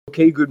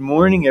Okay, good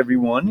morning,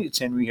 everyone. It's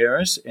Henry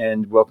Harris,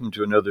 and welcome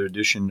to another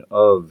edition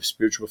of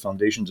Spiritual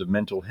Foundations of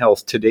Mental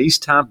Health. Today's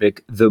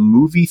topic, the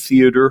movie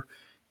theater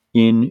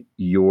in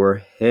your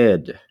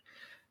head.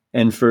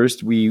 And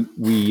first, we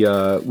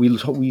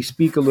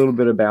speak a little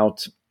bit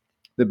about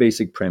the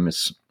basic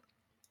premise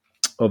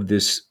of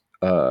this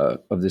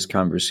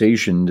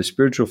conversation. The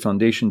spiritual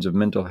foundations of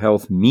mental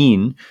health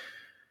mean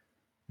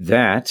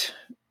that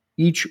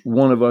each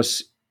one of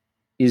us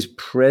is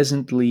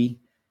presently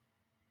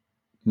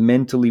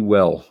mentally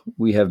well.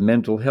 We have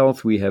mental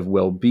health, we have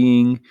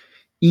well-being,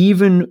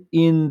 even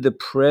in the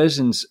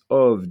presence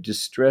of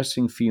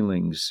distressing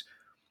feelings,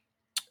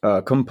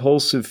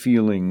 compulsive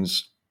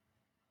feelings,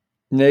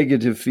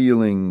 negative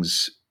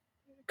feelings,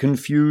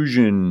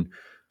 confusion,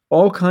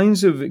 all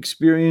kinds of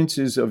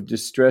experiences of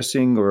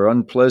distressing or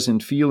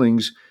unpleasant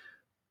feelings.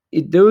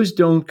 Those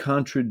don't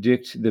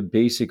contradict the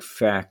basic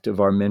fact of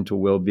our mental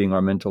well-being,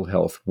 our mental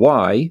health.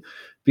 Why?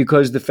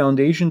 Because the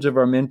foundations of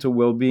our mental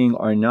well-being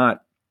are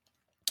not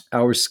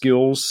our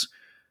skills,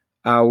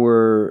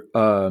 our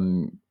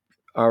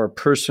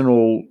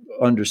personal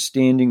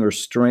understanding or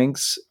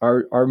strengths.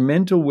 Our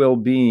mental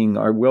well-being,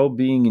 our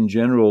well-being in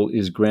general,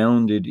 is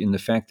grounded in the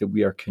fact that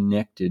we are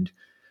connected.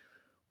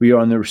 We are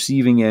on the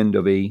receiving end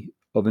of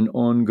an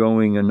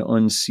ongoing and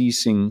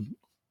unceasing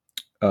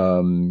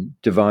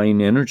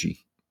divine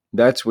energy.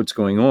 That's what's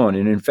going on.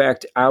 And in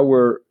fact,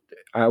 our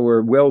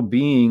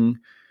well-being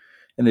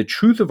and the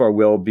truth of our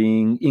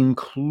well-being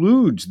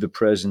includes the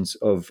presence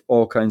of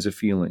all kinds of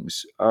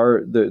feelings.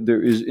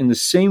 There is, in the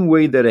same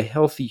way that a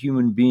healthy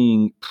human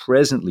being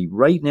presently,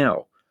 right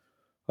now,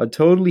 a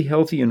totally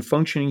healthy and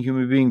functioning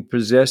human being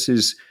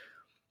possesses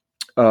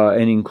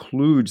and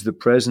includes the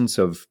presence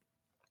of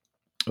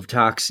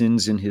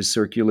toxins in his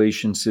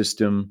circulation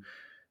system,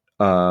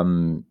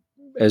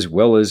 as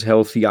well as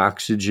healthy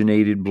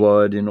oxygenated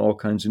blood and all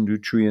kinds of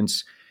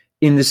nutrients.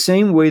 In the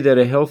same way that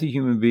a healthy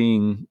human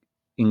being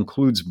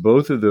includes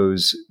both of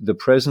those, the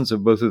presence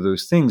of both of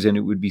those things, and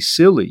it would be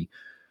silly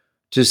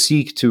to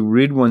seek to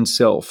rid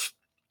oneself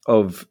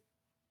of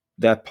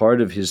that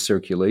part of his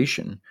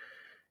circulation.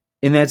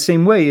 In that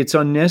same way, it's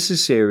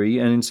unnecessary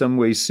and in some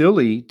ways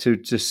silly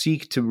to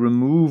seek to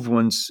remove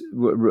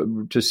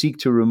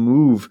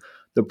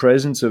the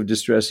presence of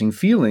distressing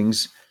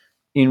feelings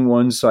in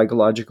one's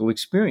psychological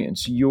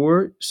experience.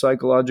 Your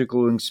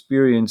psychological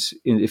experience,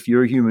 if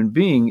you're a human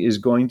being, is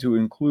going to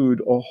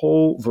include a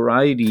whole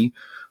variety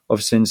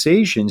of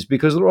sensations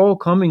because they're all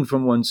coming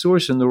from one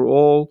source and they're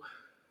all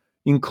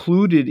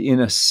included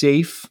in a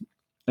safe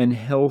and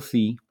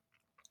healthy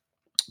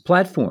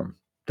platform.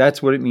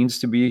 That's what it means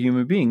to be a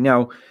human being.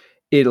 Now,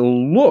 it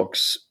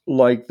looks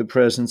like the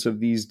presence of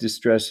these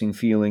distressing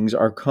feelings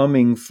are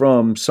coming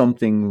from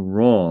something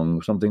wrong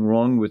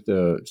with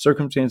the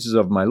circumstances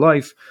of my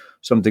life,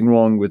 something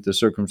wrong with the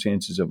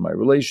circumstances of my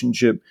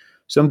relationship,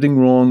 something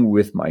wrong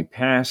with my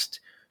past,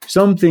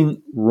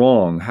 something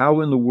wrong. How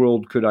in the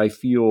world could I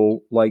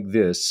feel like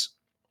this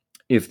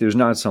if there's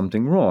not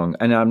something wrong?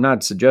 And I'm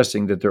not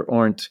suggesting that there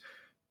aren't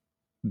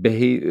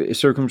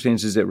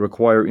circumstances that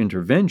require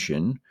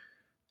intervention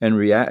and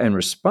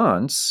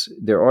response.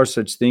 There are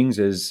such things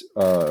as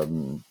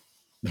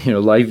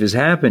life is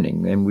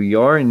happening, and we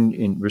are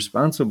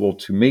responsible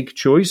to make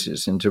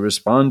choices and to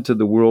respond to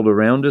the world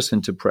around us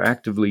and to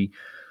proactively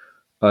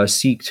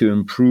seek to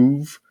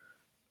improve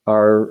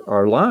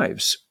our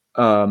lives.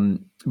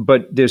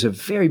 But there's a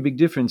very big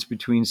difference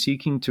between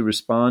seeking to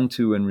respond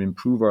to and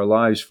improve our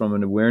lives from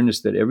an awareness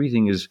that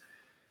everything is.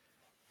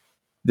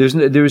 There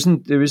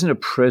isn't a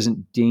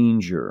present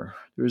danger.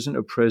 There isn't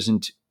a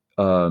present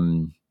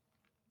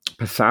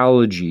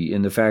pathology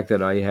in the fact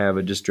that I have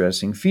a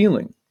distressing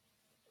feeling.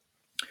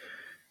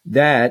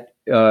 That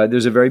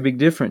there's a very big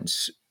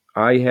difference.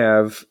 I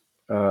have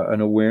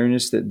an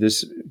awareness that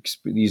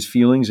these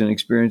feelings and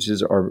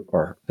experiences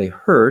are they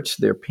hurt,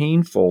 they're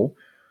painful,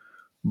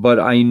 but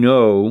I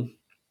know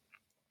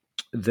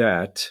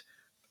that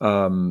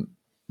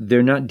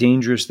they're not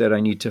dangerous, that I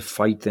need to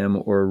fight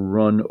them or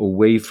run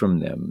away from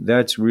them.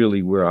 That's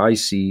really where I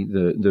see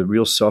the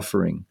real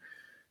suffering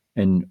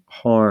and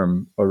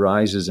harm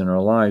arises in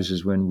our lives,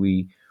 is when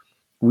we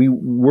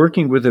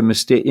working with an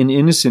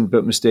innocent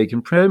but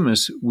mistaken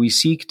premise, we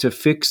seek to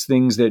fix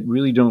things that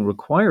really don't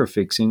require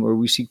fixing, or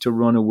we seek to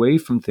run away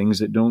from things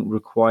that don't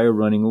require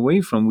running away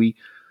from. We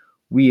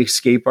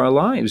escape our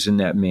lives in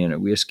that manner.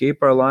 We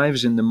escape our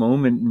lives in the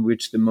moment in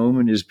which the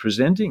moment is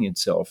presenting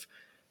itself.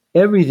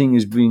 Everything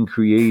is being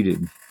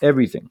created.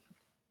 Everything.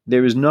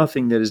 There is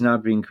nothing that is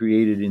not being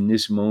created in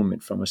this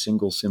moment from a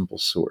single simple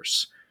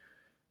source.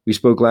 We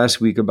spoke last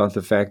week about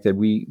the fact that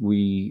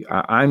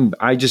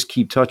I just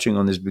keep touching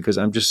on this because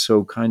I'm just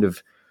so kind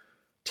of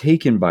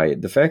taken by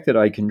it. The fact that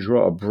I can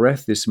draw a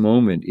breath this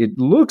moment, it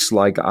looks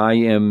like I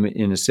am,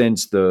 in a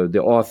sense,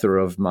 the author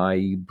of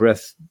my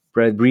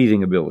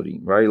breathing ability,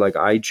 right? Like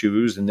I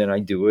choose and then I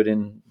do it,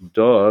 and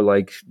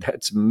like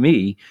that's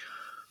me.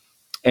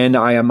 And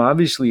I am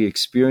obviously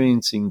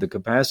experiencing the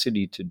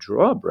capacity to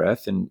draw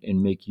breath and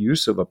make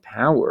use of a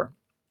power,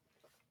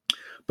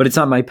 but it's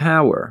not my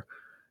power.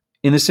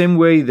 In the same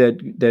way that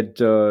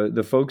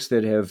the folks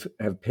that have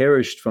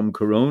perished from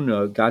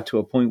corona got to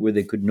a point where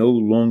they could no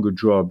longer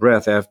draw a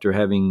breath after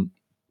having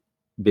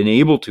been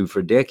able to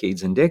for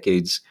decades and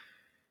decades,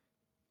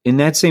 in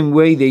that same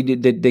way they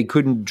did that they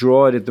couldn't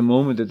draw it at the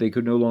moment that they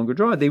could no longer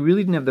draw it. They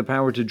really didn't have the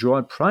power to draw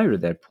it prior to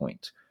that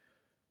point.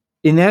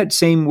 In that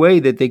same way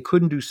that they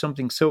couldn't do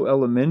something so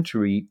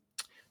elementary,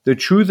 the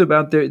truth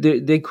about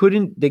they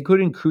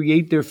couldn't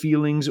create their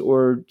feelings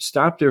or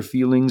stop their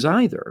feelings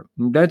either.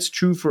 That's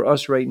true for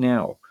us right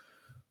now.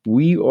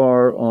 We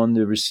are on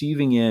the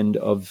receiving end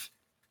of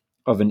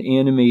an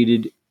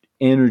animated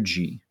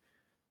energy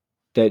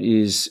that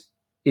is,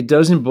 it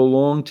doesn't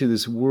belong to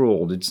this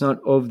world. It's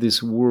not of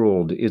this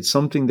world. It's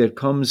something that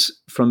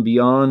comes from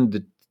beyond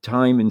the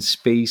time and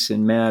space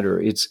and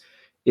matter.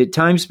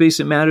 Time, space,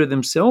 and matter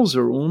themselves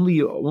are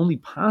only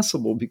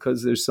possible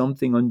because there's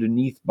something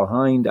underneath,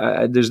 behind.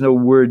 There's no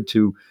word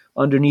to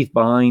underneath.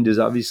 Behind is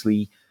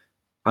obviously,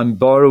 I'm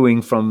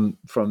borrowing from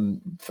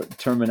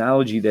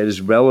terminology that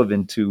is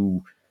relevant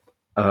to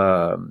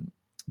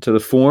the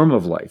form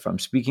of life. I'm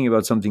speaking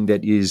about something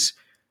that is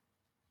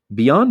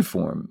beyond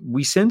form.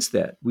 We sense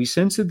that. We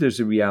sense that there's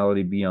a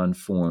reality beyond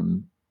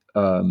form.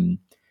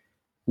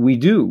 We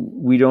do.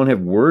 We don't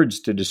have words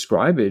to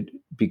describe it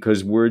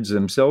because words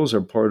themselves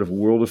are part of a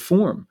world of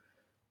form.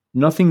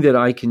 Nothing that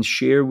I can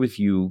share with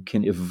you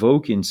can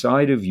evoke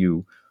inside of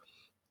you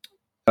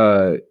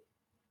a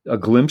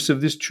glimpse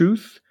of this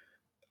truth.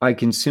 I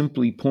can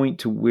simply point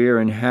to where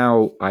and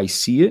how I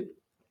see it.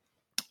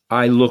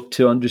 I look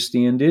to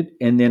understand it,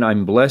 and then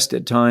I'm blessed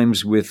at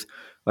times with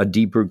a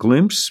deeper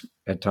glimpse.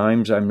 At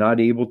times I'm not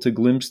able to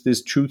glimpse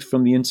this truth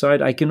from the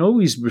inside. I can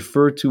always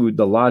refer to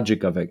the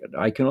logic of it.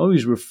 I can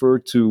always refer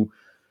to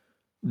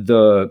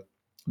the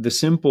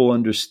simple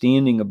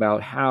understanding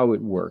about how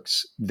it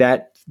works.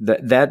 That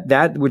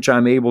which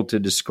I'm able to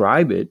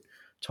describe it,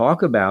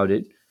 talk about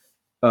it,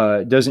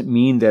 doesn't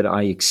mean that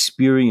I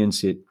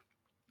experience it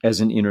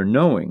as an inner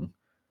knowing.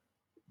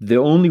 The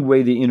only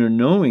way the inner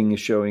knowing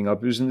is showing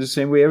up is in the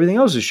same way everything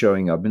else is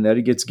showing up, and that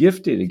it gets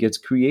gifted, it gets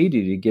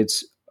created, it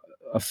gets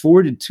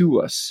afforded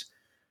to us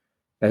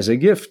as a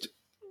gift.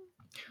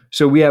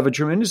 So we have a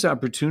tremendous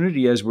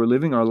opportunity as we're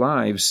living our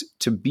lives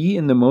to be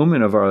in the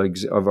moment of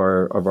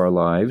our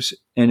lives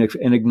and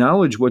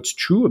acknowledge what's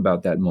true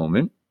about that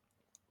moment,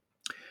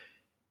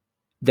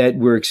 that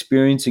we're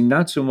experiencing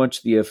not so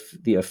much the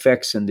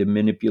effects and the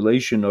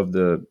manipulation of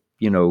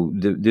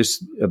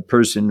this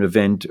person,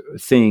 event,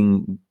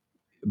 thing,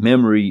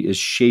 memory is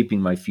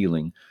shaping my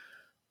feeling.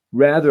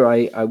 Rather,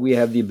 we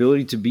have the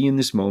ability to be in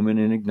this moment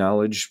and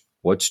acknowledge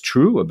what's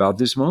true about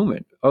this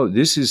moment. Oh,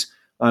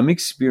 I'm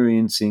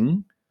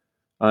experiencing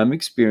a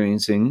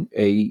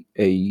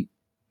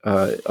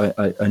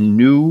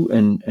new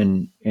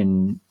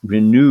and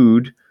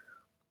renewed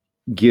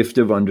gift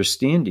of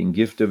understanding,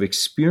 gift of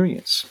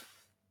experience.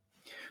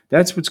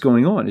 That's what's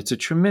going on. It's a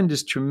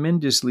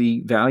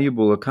tremendously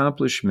valuable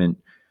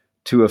accomplishment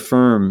to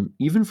affirm,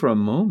 even for a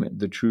moment,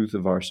 the truth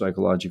of our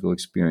psychological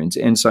experience,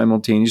 and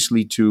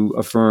simultaneously to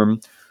affirm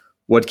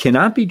what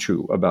cannot be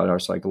true about our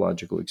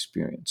psychological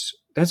experience.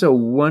 That's a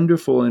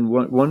wonderful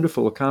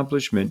wonderful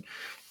accomplishment.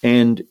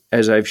 And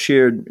as I've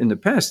shared in the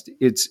past,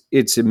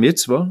 it's a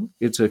mitzvah.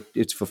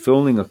 It's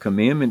fulfilling a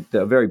commandment,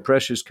 a very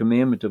precious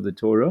commandment of the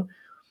Torah,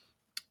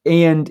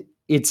 and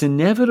it's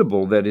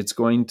inevitable that it's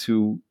going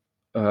to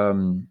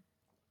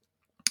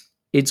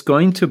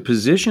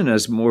position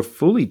us more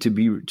fully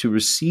to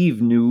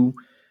receive new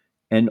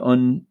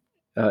and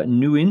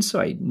new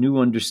insight, new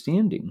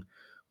understanding.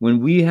 When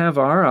we have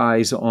our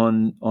eyes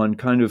on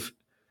kind of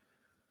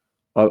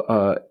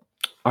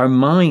our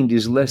mind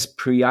is less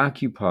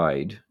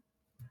preoccupied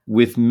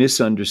with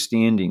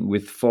misunderstanding,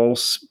 with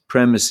false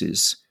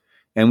premises,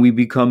 and we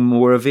become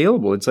more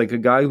available. It's like a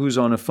guy who's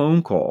on a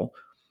phone call.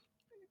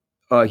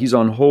 He's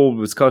on hold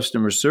with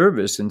customer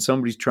service, and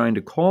somebody's trying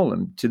to call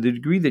him. To the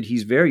degree that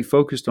he's very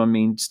focused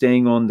on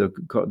staying on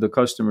the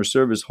customer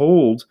service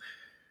hold,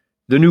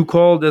 the new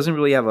call doesn't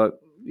really have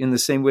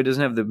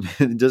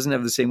doesn't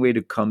have the same way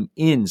to come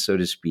in, so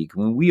to speak.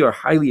 When we are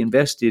highly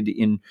invested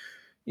in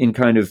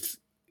kind of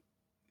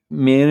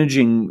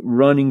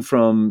running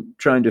from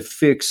trying to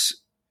fix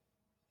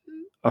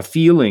a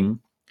feeling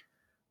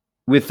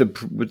with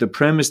the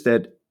premise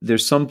that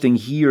there's something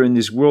here in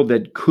this world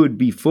that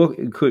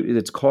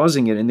that's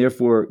causing it, and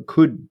therefore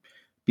could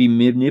be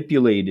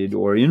manipulated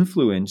or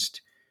influenced,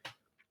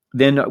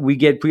 then we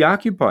get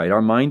preoccupied.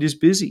 Our mind is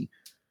busy,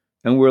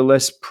 and we're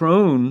less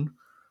prone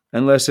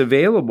and less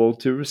available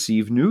to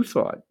receive new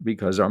thought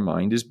because our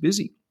mind is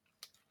busy.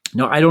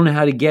 Now, I don't know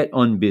how to get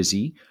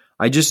unbusy.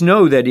 I just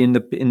know that in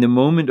the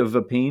moment of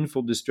a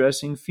painful,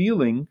 distressing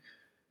feeling,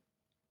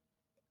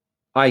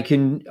 I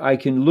can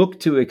look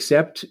to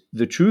accept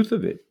the truth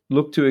of it,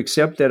 look to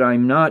accept that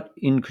I'm not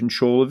in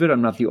control of it.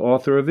 I'm not the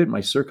author of it.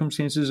 My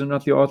circumstances are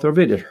not the author of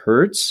it. It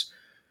hurts.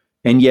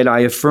 And yet I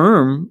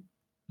affirm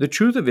the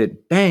truth of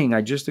it. Bang,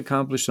 I just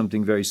accomplished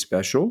something very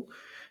special.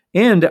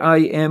 And I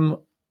am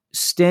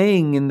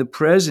staying in the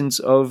presence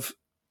of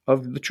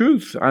the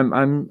truth.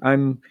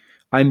 I'm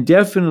I'm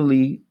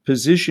definitely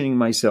positioning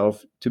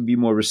myself to be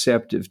more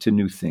receptive to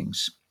new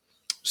things.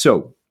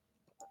 So,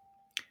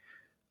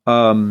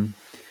 um,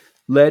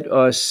 let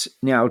us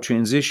now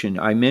transition.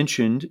 I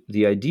mentioned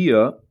the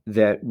idea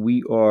that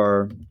we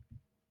are,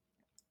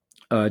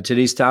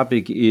 today's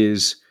topic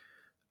is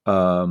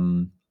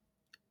um,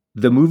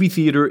 the movie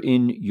theater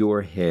in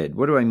your head.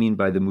 What do I mean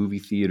by the movie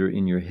theater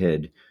in your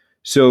head?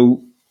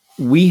 So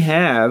we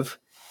have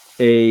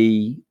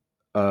a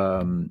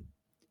um,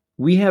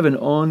 we have an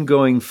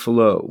ongoing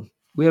flow.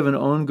 We have an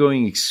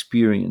ongoing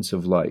experience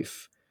of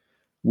life.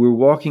 We're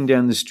walking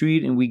down the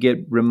street and we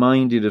get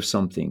reminded of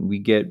something.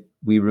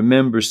 We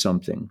remember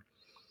something.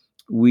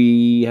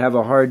 We have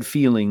a hard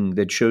feeling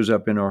that shows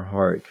up in our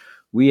heart.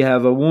 We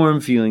have a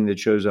warm feeling that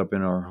shows up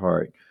in our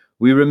heart.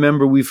 We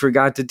remember we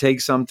forgot to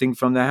take something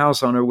from the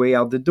house on our way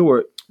out the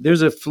door.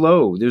 There's a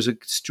flow, there's a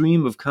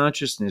stream of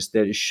consciousness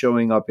that is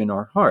showing up in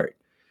our heart.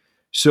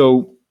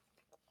 So,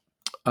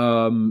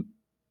 um,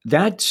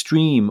 that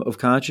stream of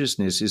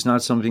consciousness is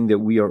not something that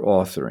we are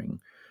authoring.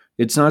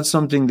 It's not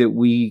something that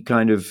we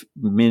kind of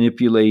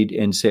manipulate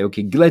and say,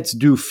 okay, let's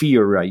do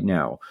fear right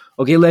now.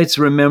 Okay, let's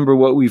remember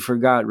what we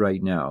forgot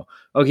right now.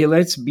 Okay,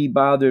 let's be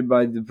bothered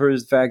by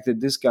the fact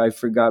that this guy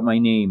forgot my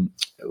name.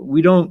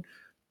 We don't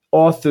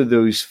author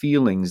those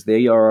feelings.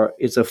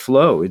 It's a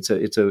flow.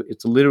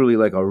 It's literally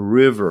like a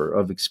river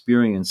of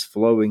experience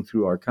flowing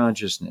through our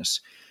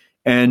consciousness.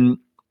 And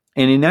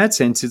in that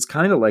sense, it's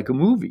kind of like a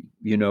movie,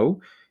 you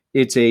know.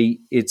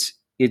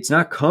 It's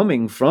not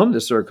coming from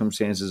the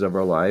circumstances of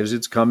our lives.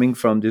 It's coming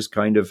from this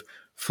kind of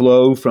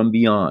flow from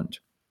beyond.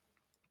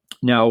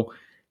 Now,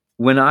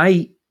 when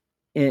I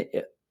uh,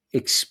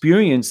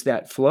 experience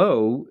that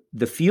flow,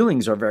 the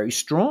feelings are very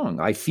strong.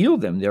 I feel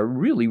them. They're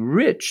really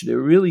rich. They're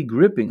really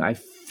gripping. I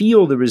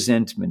feel the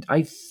resentment.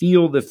 I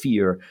feel the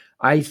fear.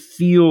 I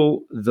feel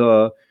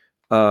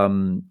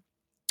um,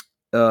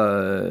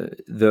 the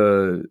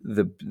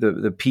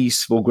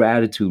peaceful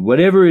gratitude,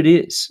 whatever it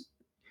is.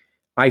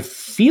 I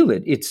feel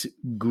it. It's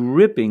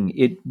gripping.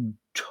 It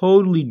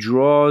totally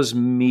draws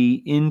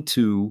me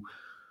into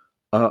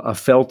a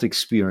felt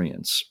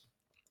experience.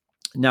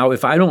 Now,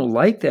 if I don't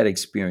like that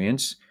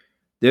experience,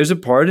 there's a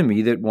part of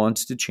me that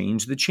wants to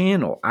change the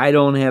channel. I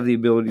don't have the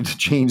ability to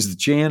change the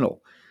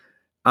channel.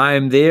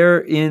 I'm there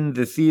in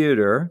the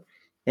theater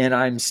and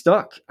I'm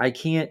stuck. I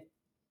can't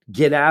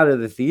get out of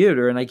the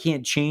theater and I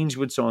can't change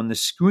what's on the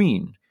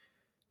screen.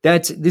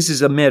 This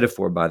is a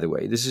metaphor, by the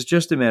way. This is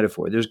just a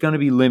metaphor. There's going to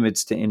be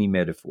limits to any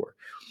metaphor.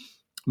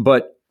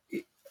 But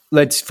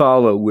let's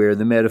follow where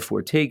the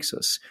metaphor takes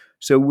us.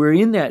 So we're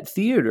in that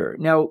theater.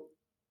 Now,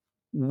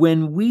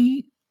 when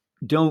we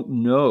don't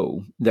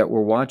know that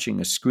we're watching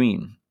a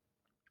screen,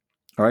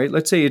 all right,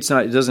 let's say it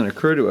doesn't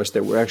occur to us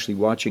that we're actually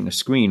watching a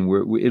screen.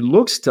 It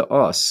looks to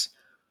us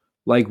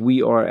like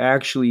we are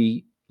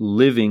actually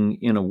living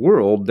in a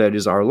world that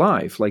is our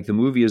life, like the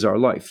movie is our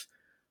life.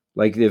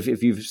 Like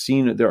if you've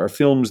seen it, there are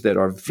films that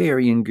are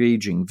very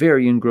engaging,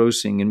 very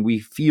engrossing, and we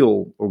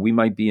feel, or we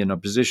might be in a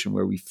position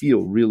where we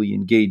feel really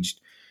engaged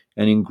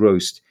and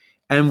engrossed.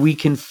 And we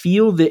can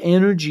feel the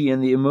energy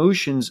and the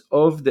emotions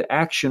of the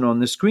action on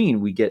the screen.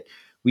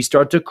 We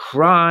start to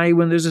cry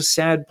when there's a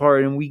sad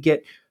part, and we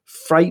get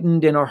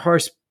frightened, and our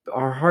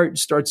heart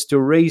starts to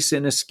race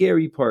in a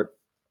scary part.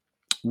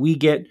 We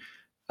get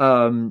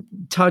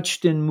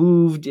touched and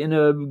moved in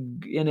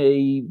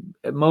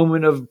a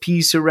moment of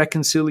peace or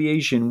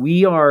reconciliation.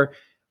 We are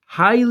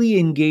highly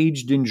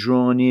engaged and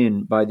drawn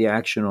in by the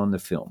action on the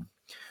film.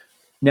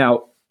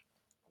 Now,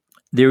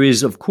 there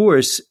is, of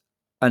course,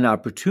 an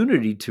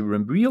opportunity to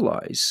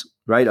realize,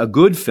 right? A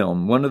good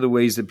film, one of the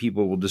ways that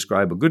people will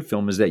describe a good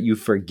film is that you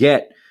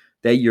forget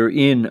that you're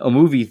in a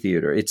movie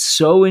theater. It's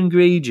so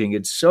engaging,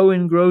 it's so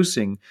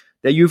engrossing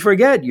that you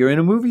forget you're in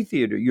a movie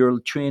theater. You're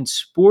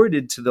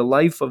transported to the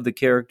life of the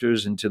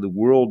characters and to the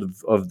world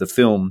of the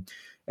film,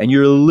 and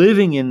you're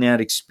living in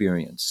that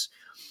experience.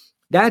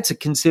 That's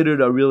considered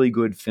a really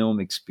good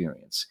film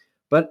experience.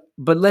 But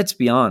let's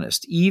be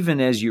honest, even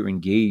as you're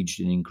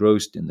engaged and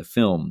engrossed in the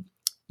film,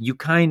 you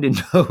kind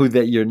of know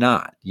that you're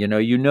not. You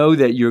know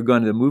that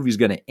the movie's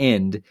going to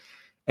end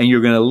and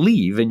you're going to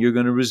leave and you're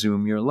going to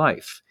resume your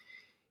life.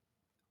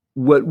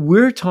 What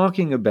we're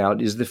talking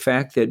about is the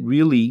fact that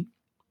really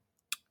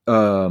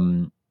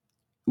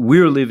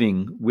we're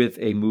living with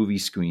a movie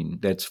screen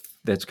that's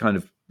kind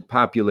of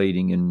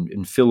populating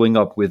and filling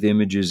up with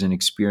images and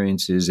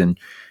experiences and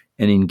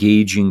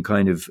engaging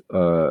kind of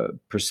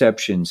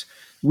perceptions.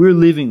 We're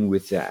living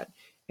with that.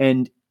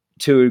 And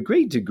to a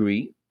great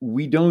degree,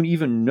 we don't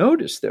even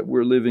notice that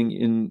we're living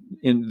in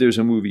there's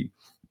a movie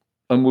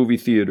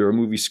theater, a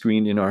movie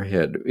screen in our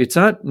head. It's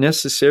not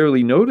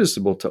necessarily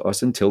noticeable to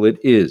us until it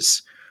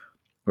is,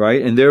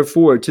 right? And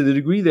therefore, to the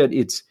degree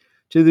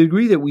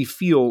that we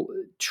feel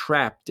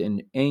trapped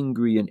and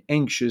angry and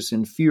anxious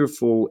and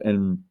fearful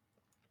and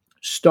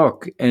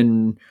stuck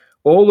and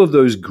all of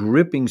those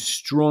gripping,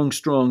 strong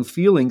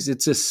feelings,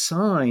 it's a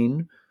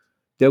sign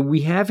that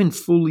we haven't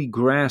fully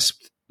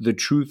grasped the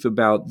truth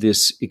about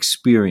this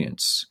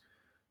experience.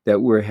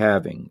 that we're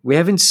having. We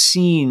haven't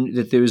seen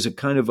that there's a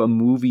kind of a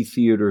movie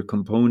theater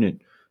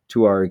component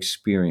to our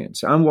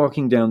experience. I'm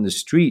walking down the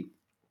street.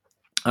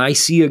 I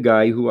see a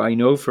guy who I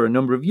know for a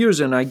number of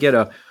years, and I get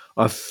a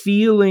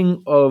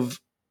feeling of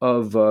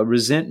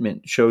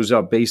resentment shows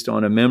up based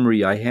on a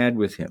memory I had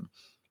with him.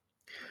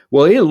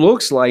 Well, it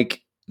looks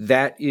like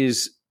that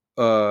is,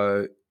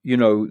 it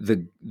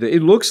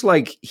looks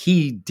like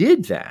he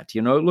did that.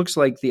 It looks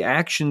like the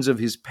actions of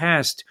his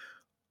past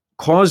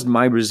caused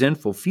my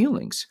resentful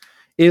feelings.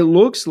 It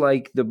looks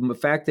like the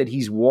fact that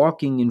he's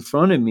walking in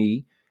front of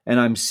me and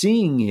I'm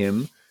seeing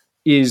him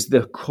is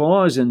the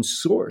cause and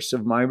source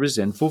of my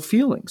resentful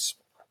feelings.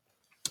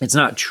 It's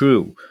not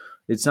true.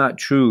 It's not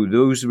true.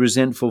 Those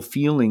resentful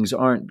feelings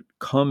aren't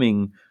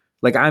coming,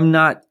 like I'm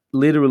not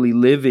literally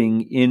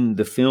living in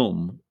the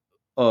film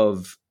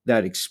of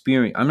that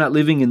experience. I'm not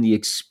living in the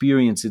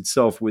experience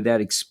itself where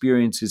that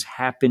experience is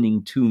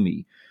happening to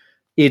me.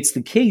 It's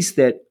the case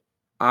that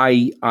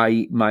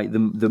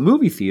the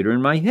movie theater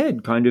in my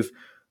head kind of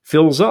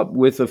fills up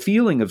with a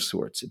feeling of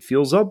sorts. It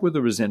fills up with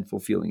a resentful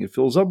feeling. It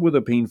fills up with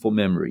a painful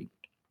memory.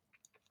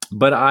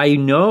 But I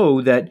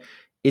know that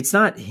it's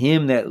not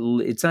him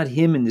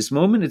in this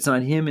moment. It's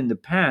not him in the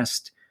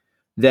past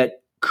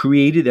that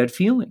created that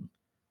feeling.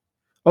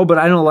 Oh, but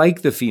I don't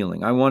like the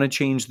feeling. I want to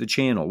change the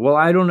channel. Well,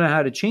 I don't know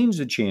how to change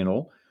the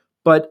channel,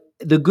 but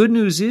the good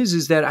news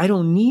is that I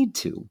don't need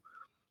to.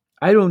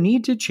 I don't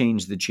need to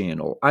change the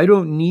channel. I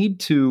don't need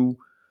to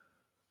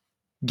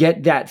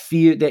get that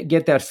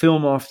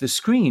film off the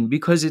screen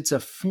because it's a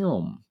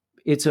film.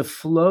 It's a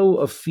flow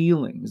of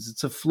feelings.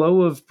 It's a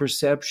flow of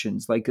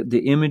perceptions, like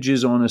the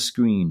images on a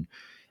screen.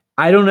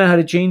 I don't know how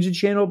to change the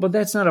channel, but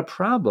that's not a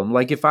problem.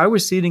 Like if I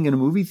was sitting in a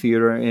movie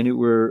theater and it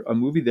were a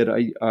movie that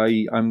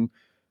I'm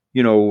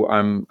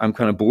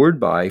kind of bored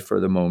by for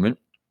the moment,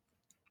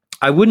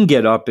 I wouldn't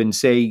get up and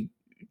say,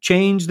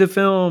 change the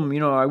film.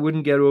 I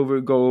wouldn't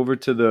go over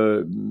to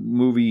the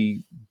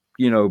movie,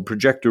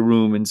 projector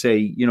room and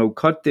say,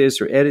 cut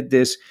this or edit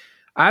this.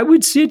 I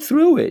would sit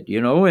through it,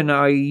 and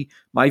I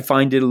might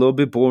find it a little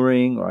bit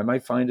boring or I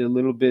might find it a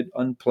little bit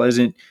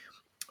unpleasant,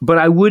 but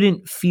I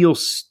wouldn't feel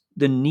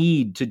the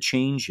need to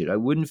change it. I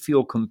wouldn't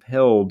feel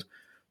compelled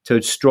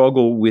to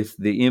struggle with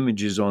the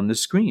images on the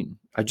screen.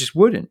 I just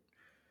wouldn't,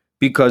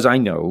 because I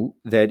know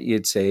that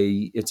it's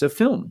a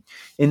film.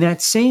 In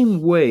that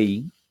same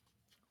way,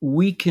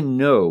 we can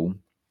know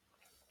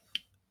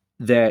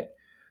that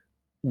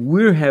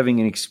we're having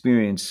an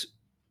experience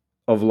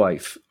of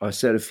life, a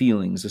set of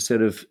feelings, a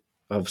set of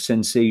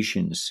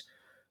sensations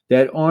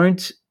that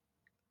aren't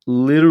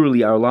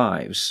literally our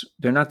lives.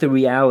 They're not the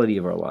reality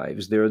of our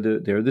lives. They're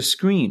the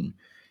screen.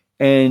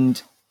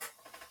 And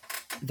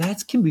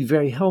that can be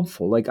very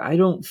helpful. Like I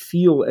don't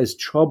feel as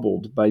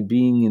troubled by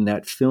being in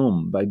that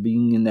film, by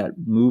being in that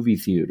movie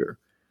theater.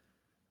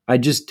 I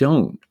just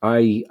don't.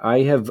 I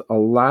have a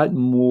lot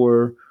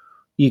more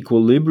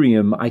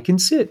equilibrium. I can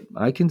sit.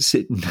 I can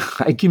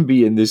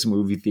be in this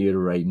movie theater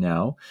right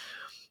now.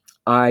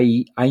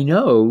 I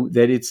know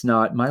that it's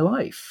not my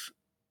life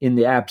in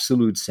the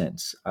absolute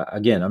sense.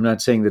 Again, I'm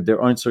not saying that there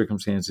aren't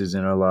circumstances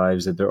in our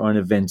lives, that there aren't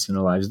events in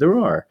our lives. There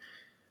are.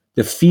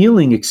 The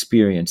feeling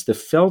experience, the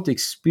felt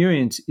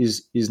experience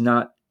is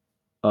not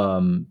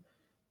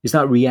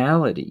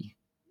reality.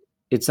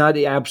 It's not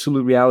the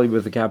absolute reality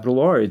with a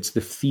capital R. It's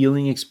the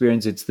feeling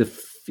experience. It's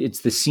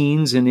the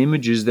scenes and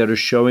images that are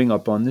showing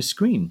up on the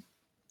screen.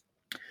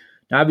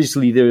 Now,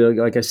 obviously,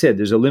 like I said,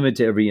 there's a limit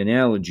to every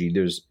analogy.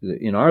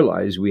 In our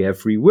lives, we have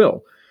free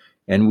will,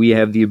 and we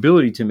have the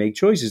ability to make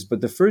choices.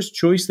 But the first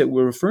choice that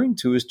we're referring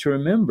to is to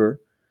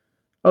remember,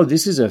 oh,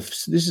 this is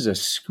a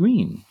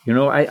screen.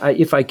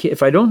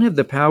 If I don't have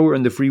the power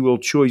and the free will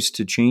choice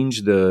to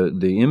change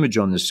the image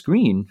on the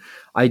screen,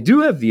 I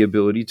do have the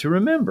ability to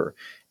remember.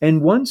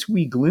 And once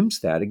we glimpse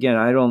that, again,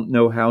 I don't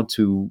know how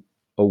to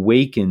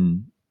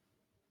awaken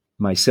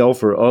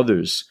myself or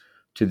others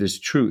to this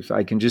truth.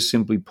 I can just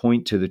simply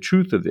point to the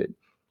truth of it,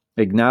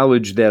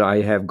 acknowledge that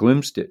I have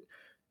glimpsed it,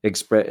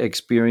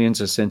 experience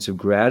a sense of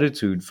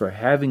gratitude for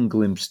having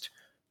glimpsed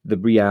the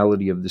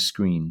reality of the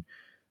screen.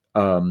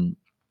 And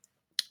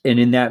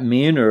in that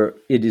manner,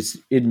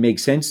 it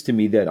makes sense to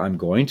me that I'm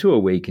going to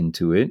awaken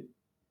to it.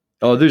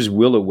 Others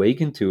will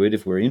awaken to it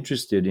if we're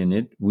interested in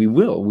it. We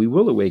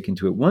will awaken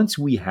to it. Once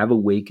we have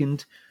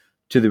awakened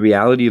to the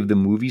reality of the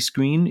movie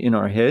screen in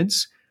our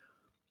heads,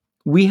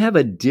 we have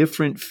a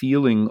different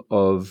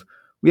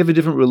we have a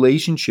different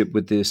relationship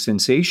with the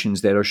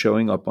sensations that are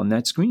showing up on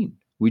that screen.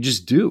 We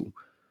just do.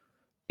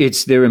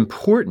 They're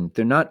important.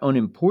 They're not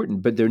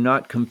unimportant, but they're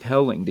not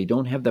compelling. They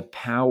don't have the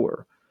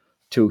power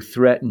to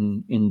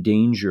threaten,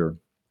 endanger,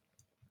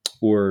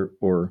 or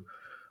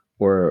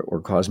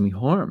cause me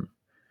harm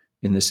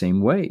in the same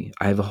way.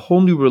 I have a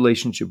whole new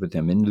relationship with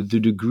them. And the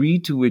degree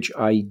to which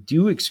I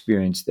do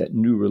experience that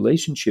new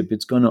relationship,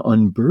 it's going to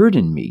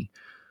unburden me.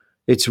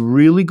 It's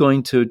really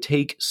going to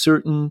take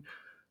certain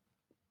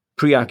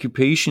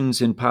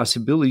preoccupations and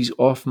possibilities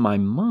off my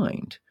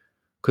mind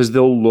because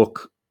they'll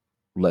look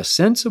less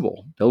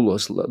sensible. They'll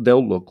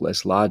look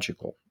less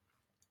logical.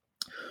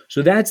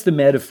 So that's the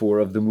metaphor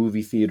of the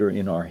movie theater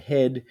in our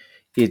head.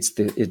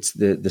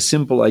 The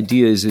simple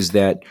idea is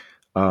that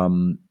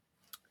um,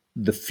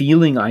 the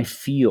feeling I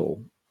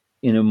feel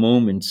in a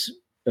moment's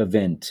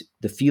event,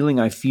 the feeling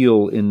I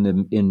feel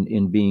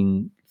in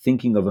being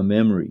thinking of a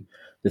memory,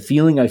 the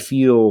feeling I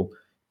feel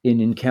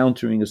in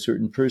encountering a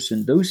certain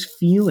person, those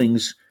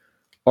feelings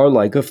are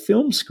like a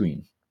film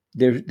screen.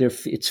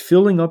 It's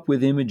filling up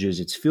with images,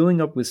 it's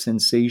filling up with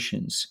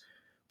sensations.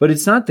 But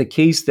it's not the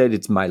case that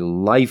it's my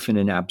life in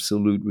an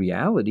absolute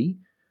reality.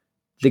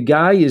 The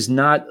guy is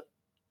not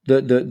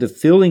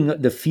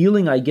the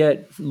feeling I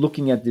get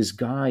looking at this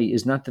guy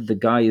is not that the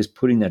guy is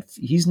putting that,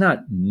 he's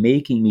not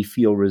making me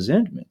feel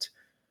resentment.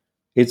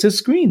 It's a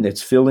screen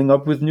that's filling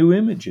up with new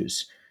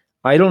images.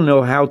 I don't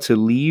know how to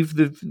leave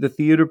the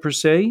theater per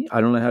se. I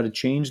don't know how to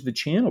change the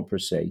channel per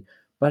se,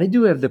 but I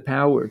do have the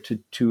power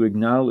to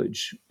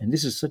acknowledge, and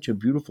this is such a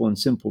beautiful and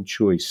simple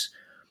choice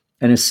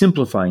and a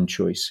simplifying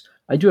choice.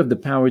 I do have the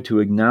power to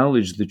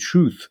acknowledge the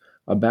truth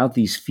about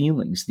these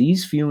feelings.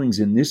 These feelings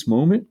in this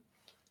moment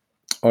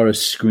are a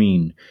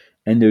screen,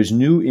 and there's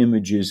new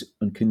images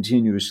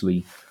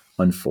continuously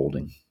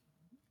unfolding.